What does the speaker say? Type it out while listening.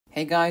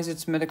Hey guys,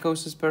 it's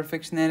Medicosis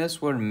Perfectionalis,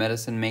 where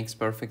medicine makes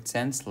perfect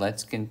sense.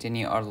 Let's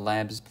continue our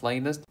labs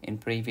playlist. In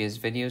previous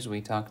videos,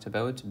 we talked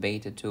about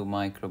beta-2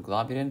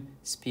 microglobulin,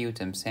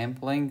 sputum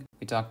sampling.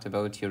 We talked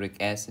about uric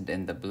acid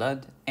in the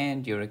blood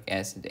and uric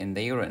acid in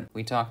the urine.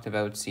 We talked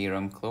about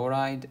serum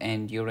chloride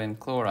and urine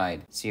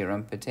chloride,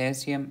 serum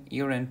potassium,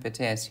 urine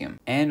potassium.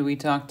 And we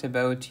talked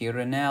about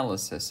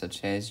urinalysis,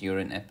 such as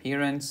urine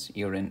appearance,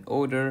 urine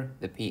odor,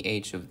 the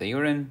pH of the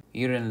urine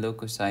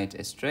leukocyte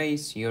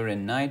esterase,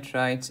 urine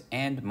nitrites,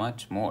 and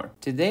much more.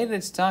 Today,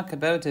 let's talk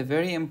about a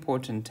very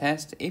important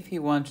test if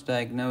you want to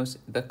diagnose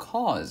the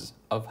cause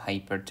of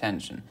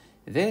hypertension.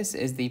 This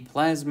is the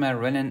plasma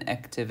renin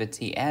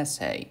activity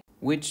assay,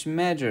 which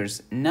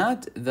measures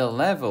not the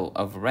level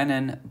of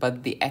renin,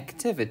 but the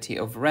activity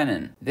of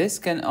renin. This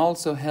can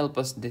also help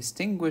us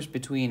distinguish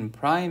between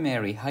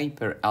primary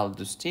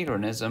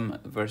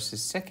hyperaldosteronism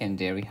versus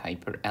secondary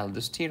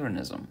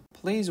hyperaldosteronism.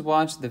 Please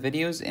watch the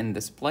videos in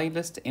this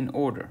playlist in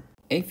order.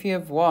 If you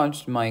have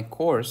watched my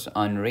course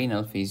on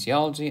renal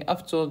physiology,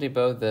 I've told you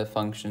about the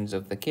functions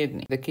of the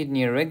kidney. The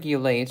kidney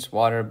regulates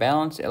water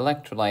balance,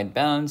 electrolyte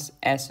balance,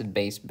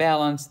 acid-base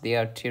balance, the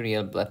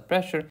arterial blood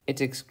pressure.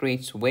 It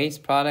excretes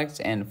waste products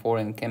and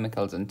foreign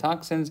chemicals and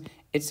toxins.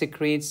 It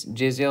secretes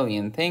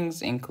gazillion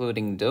things,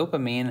 including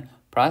dopamine,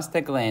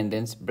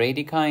 prostaglandins,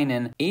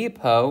 bradykinin,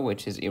 EPO,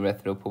 which is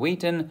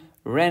erythropoietin,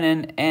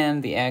 renin,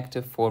 and the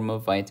active form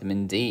of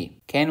vitamin D.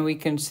 Can we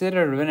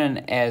consider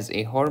renin as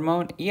a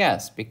hormone?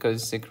 Yes,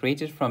 because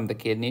secreted from the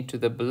kidney to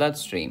the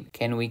bloodstream.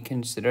 Can we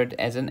consider it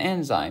as an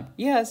enzyme?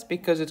 Yes,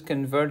 because it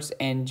converts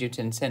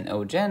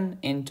angiotensin-O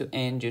into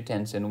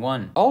angiotensin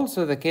 1.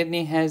 Also, the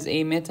kidney has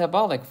a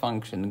metabolic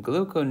function,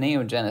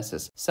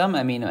 gluconeogenesis. Some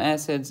amino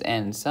acids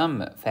and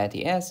some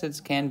fatty acids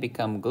can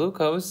become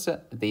glucose.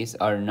 These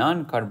are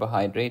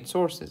non-carbohydrate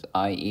sources,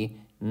 i.e.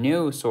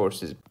 new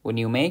sources. When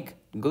you make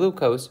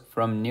glucose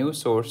from new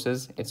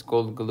sources, it's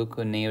called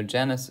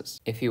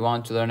gluconeogenesis. If you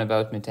want to learn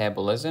about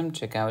metabolism,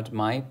 check out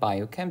my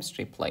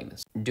biochemistry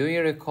playlist. Do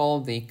you recall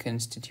the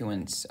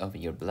constituents of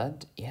your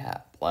blood?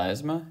 Yeah,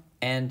 plasma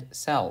and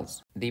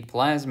cells. The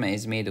plasma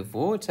is made of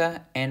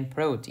water and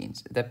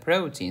proteins. The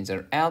proteins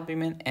are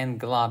albumin and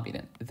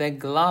globulin. The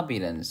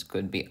globulins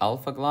could be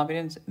alpha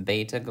globulins,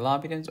 beta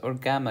globulins, or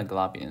gamma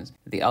globulins.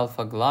 The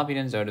alpha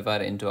globulins are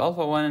divided into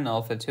alpha 1 and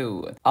alpha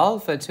 2.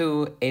 Alpha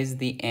 2 is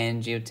the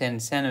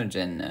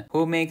angiotensinogen.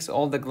 Who makes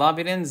all the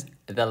globulins?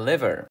 The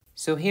liver.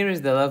 So here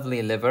is the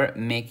lovely liver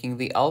making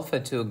the alpha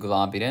 2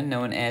 globulin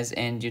known as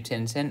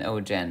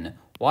angiotensinogen.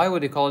 Why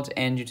would you call it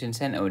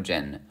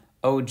angiotensinogen?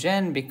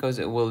 O-gen because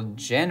it will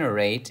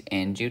generate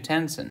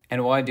angiotensin.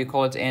 And why do you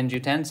call it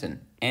angiotensin?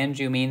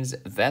 Angio means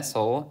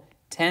vessel,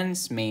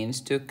 tens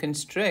means to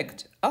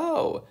constrict.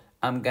 Oh,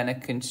 I'm gonna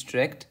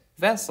constrict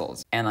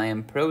vessels. And I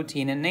am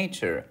protein in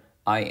nature.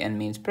 In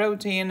means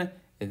protein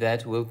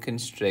that will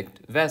constrict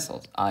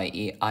vessels,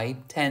 i.e. I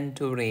tend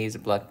to raise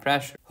blood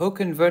pressure. Who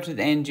converted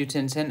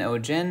angiotensin-O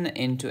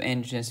into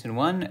angiotensin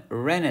 1?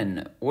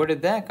 Renin. Where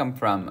did that come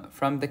from?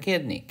 From the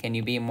kidney. Can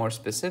you be more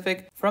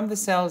specific? From the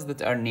cells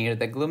that are near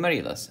the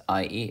glomerulus,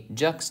 i.e.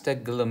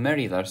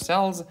 juxtaglomerular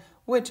cells,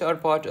 which are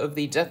part of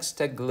the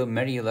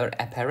juxtaglomerular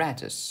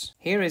apparatus.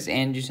 Here is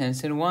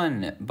angiotensin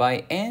 1.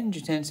 By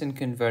angiotensin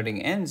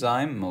converting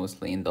enzyme,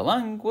 mostly in the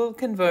lung, will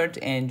convert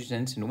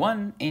angiotensin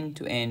 1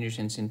 into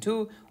angiotensin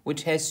 2,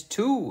 which has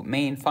two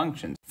main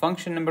functions.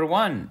 Function number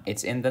 1,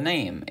 it's in the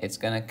name. It's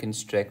gonna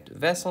constrict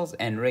vessels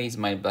and raise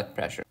my blood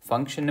pressure.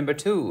 Function number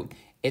 2,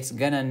 it's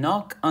gonna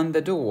knock on the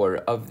door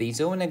of the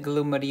zona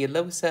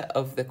glomerulosa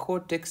of the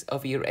cortex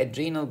of your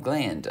adrenal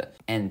gland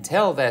and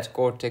tell that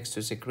cortex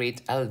to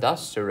secrete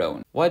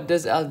aldosterone. What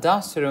does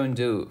aldosterone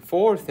do?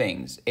 4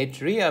 things. It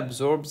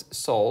reabsorbs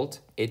salt,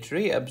 it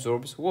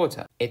reabsorbs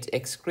water, it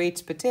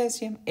excretes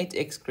potassium, it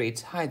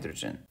excretes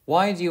hydrogen.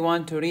 Why do you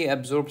want to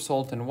reabsorb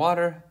salt and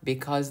water?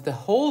 Because the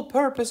whole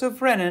purpose of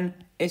renin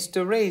is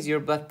to raise your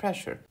blood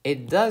pressure.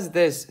 It does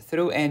this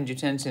through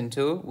angiotensin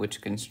 2,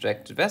 which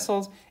constricts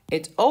vessels.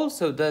 It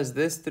also does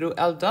this through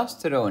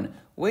aldosterone,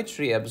 which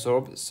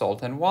reabsorbs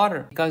salt and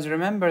water. Because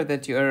remember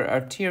that your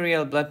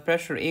arterial blood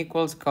pressure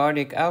equals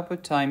cardiac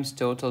output times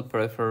total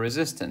peripheral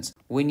resistance.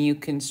 When you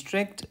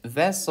constrict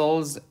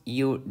vessels,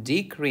 you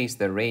decrease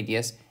the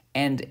radius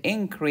and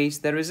increase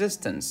the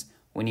resistance.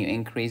 When you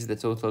increase the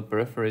total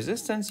peripheral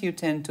resistance, you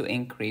tend to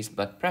increase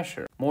blood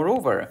pressure.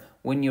 Moreover,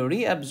 when you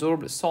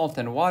reabsorb salt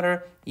and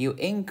water, you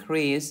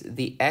increase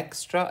the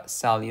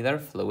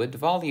extracellular fluid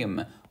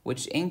volume,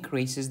 which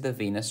increases the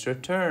venous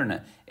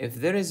return. If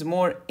there is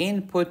more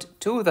input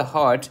to the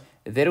heart,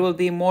 there will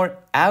be more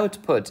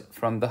output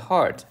from the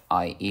heart,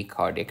 i.e.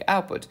 cardiac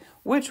output,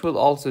 which will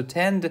also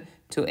tend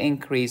to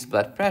increase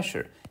blood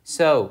pressure.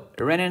 So,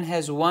 renin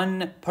has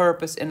one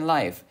purpose in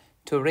life,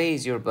 to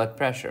raise your blood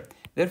pressure.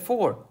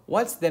 Therefore,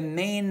 what's the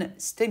main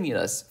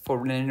stimulus for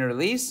renin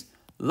release?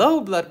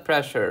 Low blood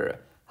pressure.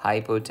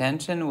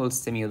 Hypotension will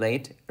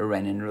stimulate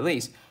renin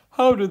release.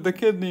 How did the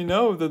kidney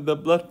know that the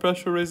blood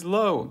pressure is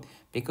low?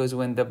 Because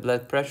when the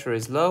blood pressure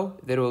is low,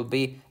 there will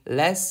be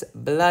less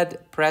blood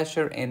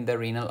pressure in the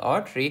renal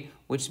artery,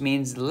 which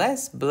means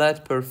less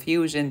blood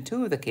perfusion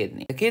to the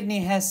kidney. The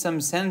kidney has some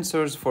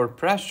sensors for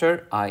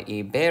pressure,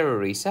 i.e.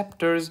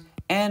 baroreceptors,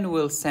 and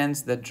will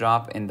sense the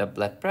drop in the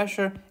blood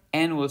pressure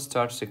and will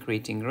start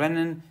secreting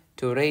renin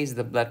to raise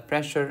the blood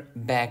pressure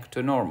back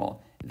to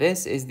normal.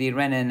 This is the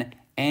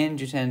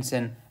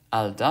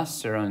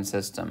renin-angiotensin-aldosterone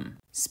system.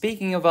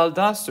 Speaking of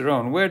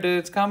aldosterone, where did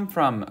it come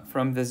from?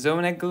 From the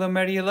zona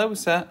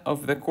glomerulosa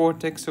of the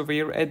cortex of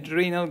your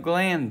adrenal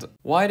gland.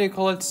 Why do you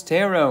call it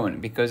sterone?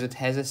 Because it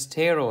has a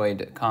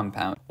steroid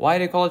compound. Why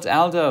do you call it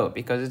aldo?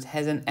 Because it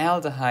has an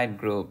aldehyde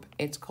group.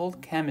 It's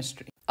called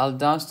chemistry.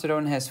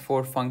 Aldosterone has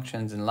 4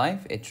 functions in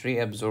life. It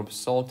reabsorbs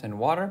salt and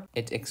water.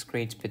 It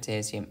excretes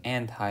potassium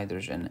and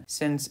hydrogen.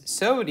 Since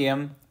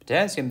sodium,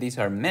 potassium, these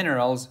are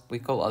minerals, we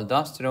call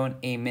aldosterone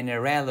a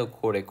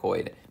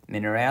mineralocorticoid.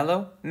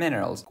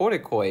 Minerals.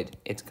 Corticoid,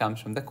 it comes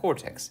from the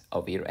cortex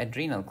of your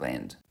adrenal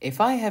gland.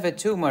 If I have a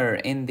tumor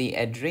in the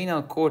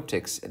adrenal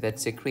cortex that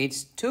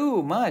secretes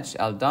too much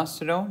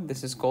aldosterone,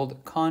 this is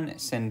called Conn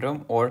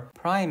syndrome or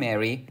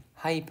primary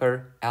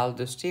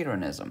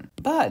hyperaldosteronism.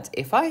 But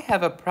if I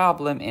have a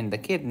problem in the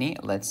kidney,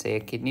 let's say a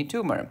kidney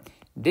tumor,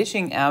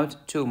 dishing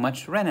out too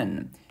much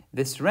renin,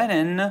 this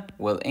renin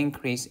will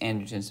increase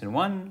angiotensin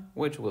 1,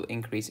 which will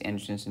increase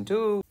angiotensin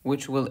 2,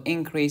 which will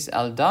increase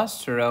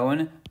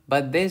aldosterone,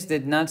 but this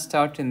did not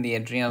start in the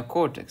adrenal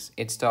cortex.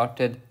 It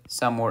started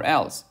somewhere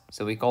else.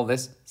 So we call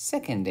this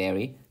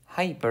secondary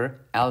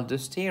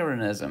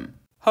hyperaldosteronism.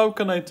 How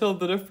can I tell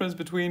the difference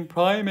between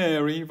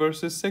primary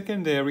versus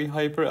secondary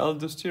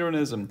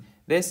hyperaldosteronism?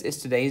 This is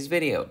today's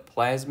video,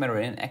 plasma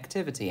renin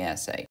activity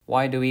assay.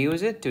 Why do we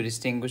use it? To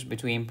distinguish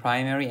between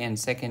primary and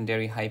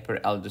secondary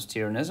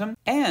hyperaldosteronism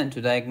and to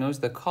diagnose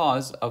the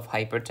cause of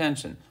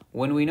hypertension.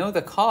 When we know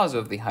the cause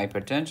of the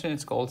hypertension,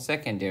 it's called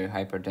secondary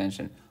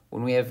hypertension.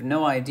 When we have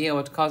no idea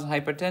what causes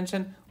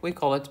hypertension, we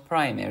call it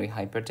primary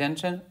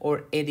hypertension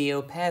or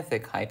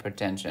idiopathic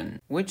hypertension,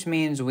 which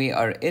means we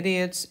are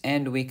idiots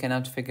and we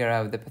cannot figure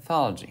out the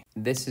pathology.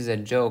 This is a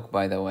joke,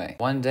 by the way.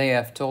 One day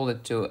I've told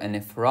it to a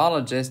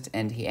nephrologist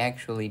and he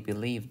actually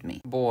believed me.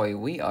 Boy,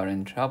 we are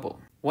in trouble.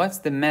 What's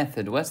the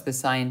method? What's the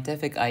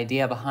scientific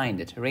idea behind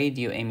it?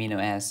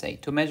 Radioimmunoassay.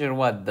 To measure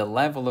what? The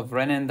level of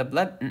renin in the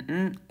blood?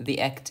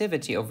 The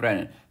activity of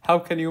renin. How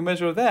can you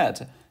measure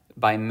that?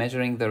 By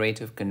measuring the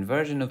rate of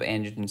conversion of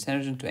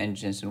angiotensinogen to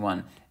angiotensin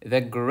 1. The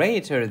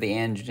greater the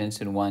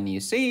angiotensin 1 you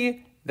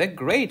see, the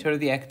greater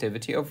the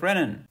activity of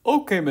renin.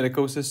 Okay,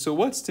 medicosis, so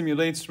what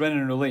stimulates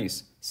renin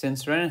release?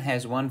 Since renin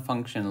has one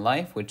function in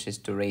life, which is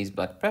to raise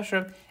blood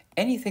pressure,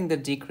 anything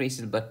that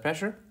decreases blood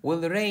pressure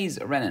will raise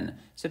renin,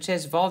 such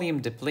as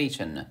volume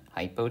depletion,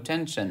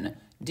 hypotension,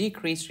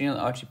 decreased renal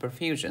artery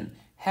perfusion,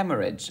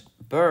 hemorrhage,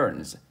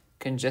 burns,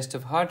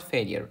 congestive heart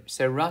failure,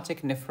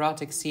 cirrhotic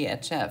nephrotic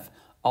CHF.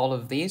 All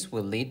of these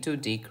will lead to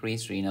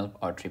decreased renal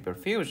artery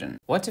perfusion.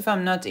 What if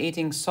I'm not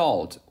eating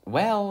salt?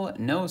 Well,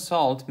 no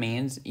salt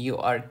means you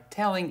are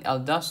telling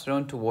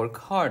aldosterone to work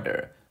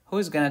harder.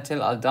 Who's gonna tell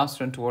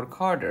aldosterone to work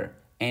harder?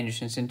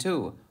 Angiotensin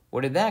 2.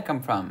 Where did that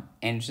come from?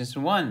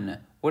 Angiotensin 1.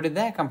 Where did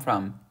that come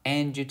from?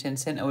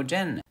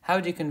 Angiotensinogen. How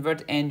do you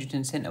convert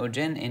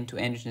angiotensinogen into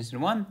angiotensin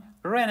 1?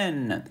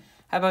 Renin.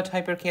 How about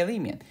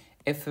hyperkalemia?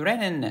 If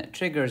renin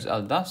triggers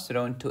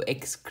aldosterone to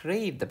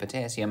excrete the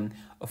potassium,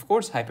 of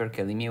course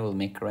hyperkalemia will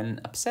make renin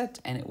upset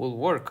and it will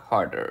work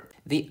harder.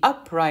 The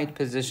upright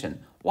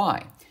position.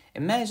 Why?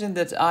 Imagine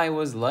that I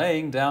was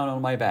laying down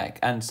on my back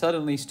and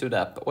suddenly stood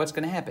up. What's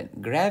going to happen?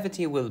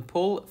 Gravity will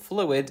pull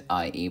fluid,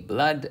 i.e.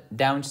 blood,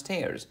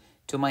 downstairs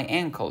to my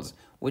ankles,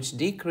 which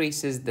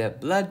decreases the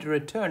blood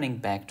returning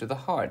back to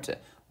the heart.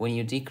 When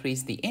you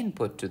decrease the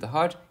input to the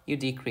heart, you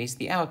decrease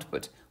the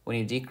output. When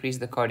you decrease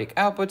the cardiac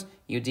output,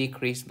 you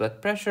decrease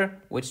blood pressure,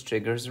 which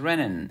triggers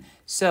renin.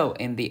 So,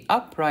 in the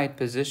upright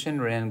position,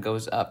 renin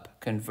goes up.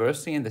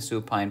 Conversely, in the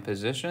supine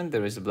position,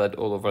 there is blood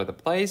all over the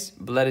place.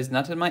 Blood is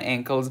not in my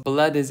ankles.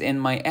 Blood is in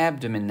my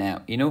abdomen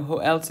now. You know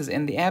who else is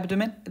in the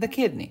abdomen? The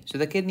kidney. So,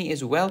 the kidney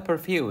is well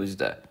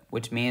perfused,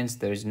 which means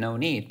there's no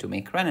need to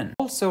make renin.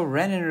 Also,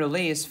 renin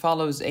release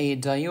follows a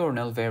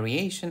diurnal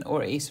variation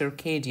or a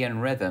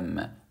circadian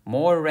rhythm.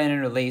 More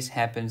renin release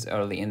happens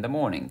early in the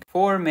morning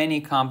for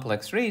many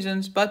complex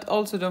reasons, but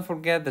also don't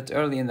forget that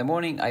early in the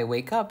morning I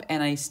wake up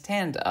and I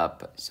stand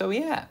up. So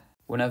yeah,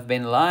 when I've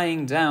been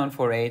lying down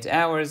for 8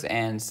 hours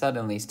and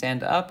suddenly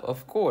stand up,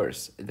 of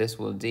course, this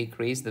will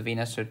decrease the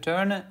venous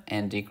return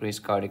and decrease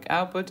cardiac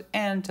output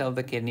and tell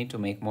the kidney to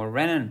make more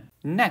renin.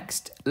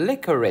 Next,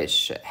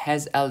 licorice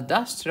has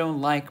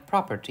aldosterone-like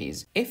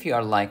properties. If you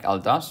are like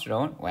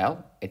aldosterone,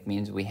 well, it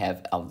means we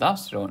have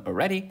aldosterone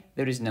already.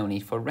 There is no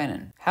need for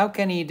renin. How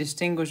can you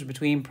distinguish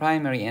between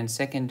primary and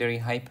secondary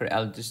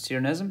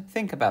hyperaldosteronism?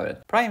 Think about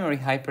it. Primary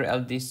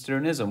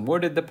hyperaldosteronism, where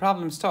did the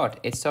problem start?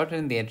 It started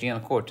in the adrenal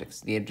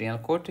cortex. The adrenal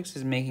cortex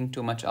is making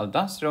too much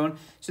aldosterone,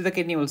 so the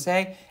kidney will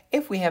say,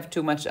 if we have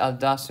too much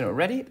aldosterone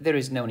already, there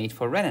is no need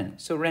for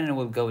renin, so renin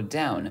will go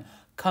down.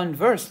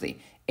 Conversely,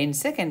 in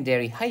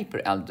secondary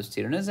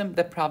hyperaldosteronism,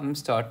 the problem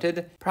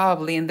started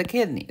probably in the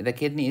kidney. The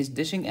kidney is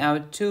dishing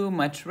out too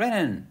much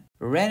renin.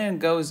 Renin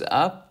goes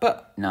up,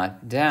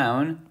 not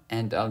down,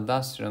 and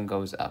aldosterone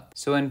goes up.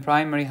 So in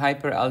primary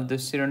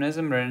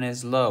hyperaldosteronism, renin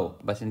is low,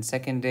 but in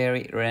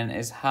secondary, renin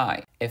is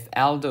high. If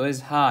aldo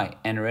is high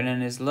and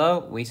renin is low,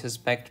 we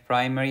suspect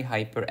primary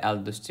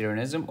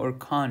hyperaldosteronism or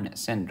Con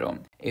syndrome.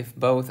 If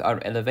both are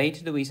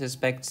elevated, we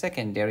suspect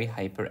secondary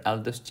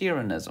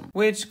hyperaldosteronism,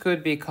 which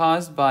could be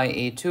caused by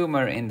a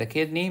tumor in the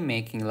kidney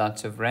making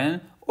lots of renin,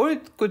 or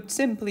it could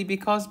simply be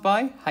caused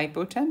by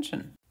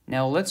hypotension.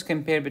 Now let's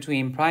compare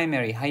between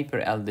primary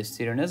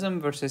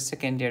hyperaldosteronism versus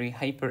secondary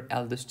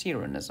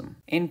hyperaldosteronism.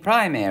 In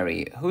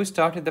primary, who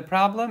started the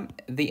problem?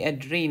 The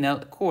adrenal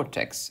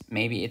cortex.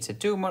 Maybe it's a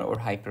tumor or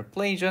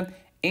hyperplasia,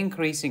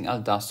 increasing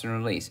aldosterone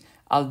release.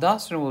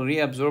 Aldosterone will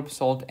reabsorb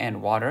salt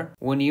and water.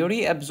 When you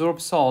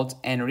reabsorb salt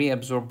and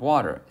reabsorb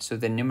water, so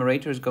the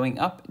numerator is going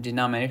up,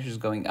 denominator is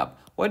going up.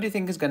 What do you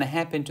think is going to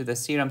happen to the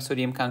serum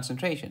sodium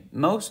concentration?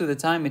 Most of the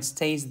time it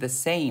stays the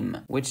same,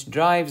 which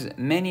drives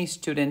many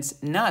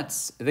students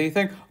nuts. They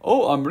think,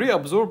 oh, I'm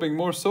reabsorbing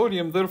more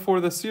sodium,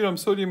 therefore the serum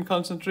sodium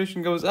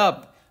concentration goes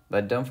up.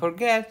 But don't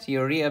forget,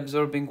 you're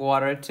reabsorbing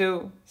water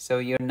too, so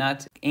you're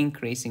not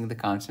increasing the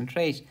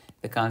concentration.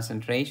 The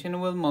concentration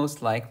will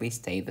most likely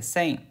stay the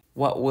same.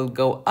 What will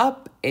go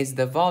up is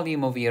the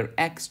volume of your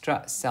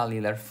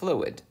extracellular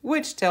fluid,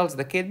 which tells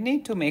the kidney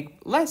to make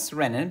less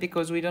renin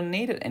because we don't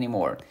need it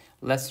anymore.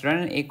 Less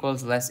renin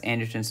equals less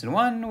angiotensin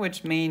 1,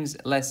 which means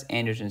less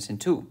angiotensin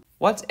 2.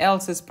 What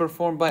else is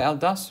performed by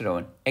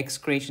aldosterone?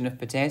 Excretion of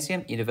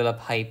potassium, you develop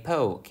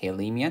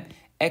hypokalemia.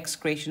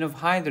 Excretion of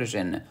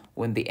hydrogen.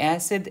 When the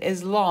acid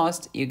is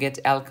lost, you get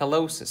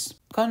alkalosis.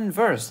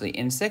 Conversely,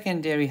 in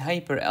secondary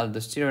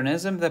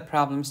hyperaldosteronism, the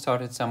problem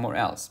started somewhere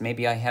else.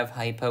 Maybe I have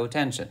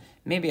hypotension.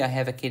 Maybe I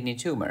have a kidney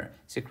tumor,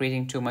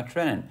 secreting too much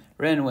renin.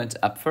 Renin went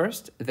up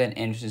first, then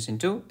angiotensin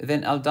 2,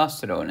 then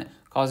aldosterone,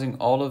 causing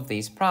all of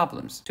these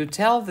problems. To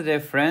tell the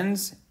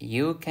difference,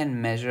 you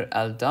can measure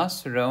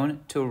aldosterone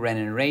to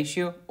renin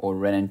ratio, or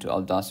renin to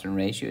aldosterone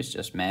ratio. It's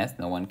just math,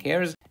 no one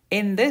cares.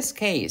 In this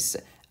case,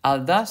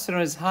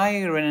 aldosterone is high,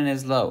 renin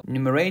is low.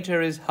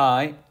 Numerator is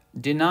high,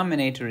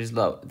 denominator is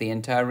low. The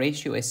entire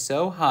ratio is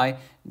so high,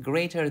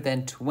 greater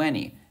than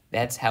 20.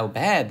 That's how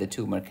bad the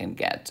tumor can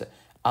get.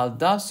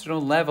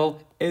 Aldosterone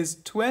level is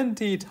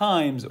 20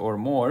 times or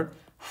more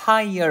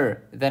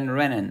higher than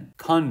renin.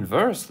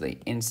 Conversely,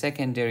 in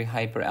secondary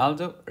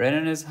hyperaldo,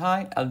 renin is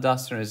high,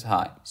 aldosterone is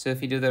high. So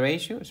if you do the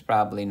ratio, it's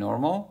probably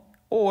normal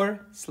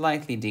or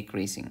slightly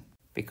decreasing.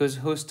 Because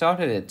who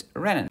started it?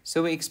 Renin.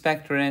 So we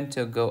expect renin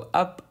to go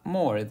up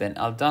more than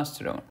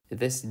aldosterone.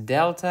 This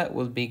delta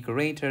will be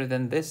greater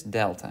than this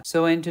delta.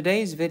 So in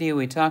today's video,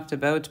 we talked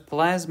about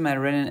plasma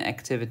renin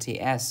activity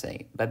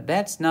assay. But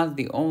that's not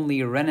the only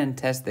renin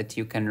test that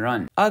you can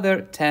run.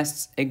 Other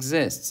tests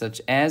exist, such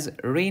as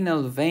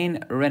renal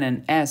vein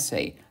renin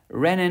assay,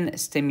 renin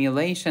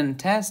stimulation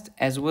test,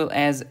 as well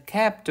as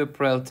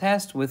captopril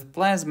test with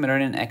plasma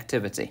renin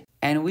activity.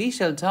 And we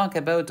shall talk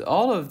about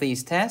all of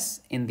these tests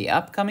in the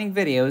upcoming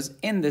videos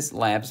in this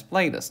labs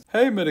playlist.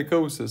 Hey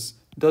medicosis,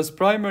 does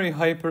primary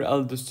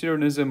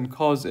hyperaldosteronism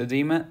cause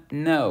edema?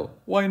 No.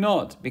 Why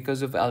not?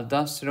 Because of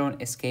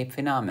aldosterone escape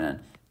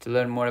phenomenon. To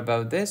learn more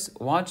about this,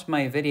 watch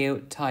my video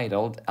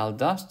titled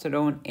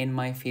Aldosterone in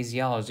My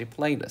Physiology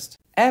playlist.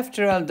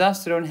 After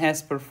aldosterone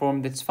has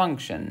performed its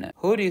function,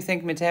 who do you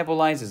think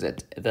metabolizes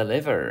it? The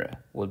liver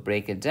will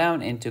break it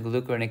down into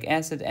glucuronic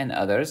acid and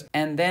others,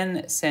 and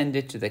then send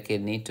it to the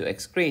kidney to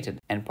excrete it,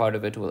 and part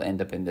of it will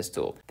end up in the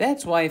stool.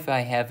 That's why if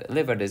I have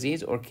liver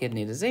disease or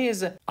kidney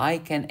disease, I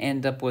can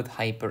end up with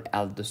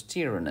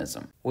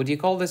hyperaldosteronism. Would you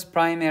call this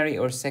primary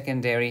or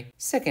secondary?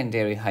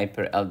 Secondary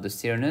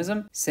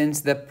hyperaldosteronism,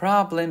 since the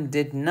problem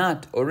did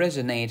not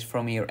originate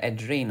from your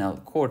adrenal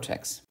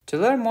cortex. To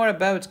learn more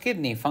about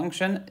kidney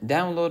function,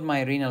 download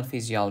my Renal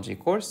Physiology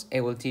course.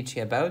 It will teach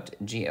you about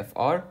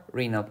GFR,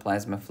 renal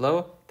plasma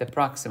flow, the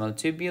proximal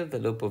tubule, the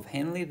loop of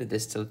Henle, the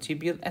distal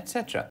tubule,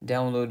 etc.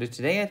 Download it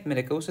today at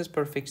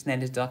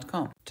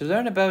medicosisperfectionalis.com. To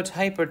learn about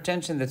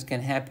hypertension that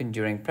can happen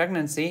during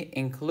pregnancy,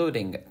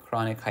 including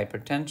chronic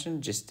hypertension,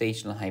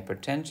 gestational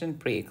hypertension,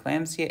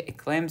 preeclampsia,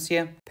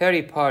 eclampsia,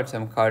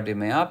 peripartum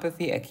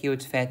cardiomyopathy,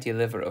 acute fatty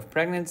liver of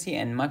pregnancy,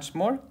 and much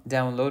more,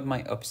 download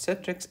my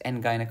obstetrics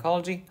and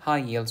gynecology high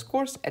yields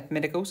course at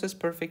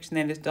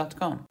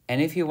medicosisperfectionalis.com.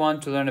 And if you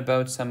want to learn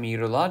about some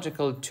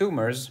urological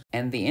tumors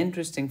and the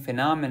interesting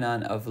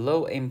phenomenon of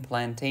low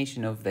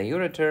implantation of the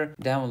ureter,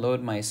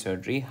 download my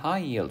surgery high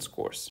yields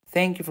course.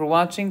 Thank you for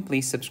watching.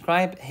 Please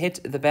subscribe, hit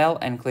the bell,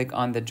 and click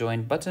on the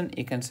join button.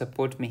 You can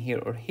support me here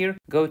or here.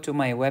 Go to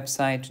my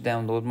website to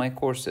download my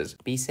courses.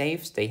 Be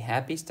safe, stay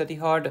happy, study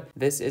hard.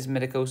 This is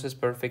Medicosis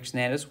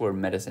Perfectionalis, where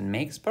medicine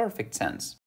makes perfect sense.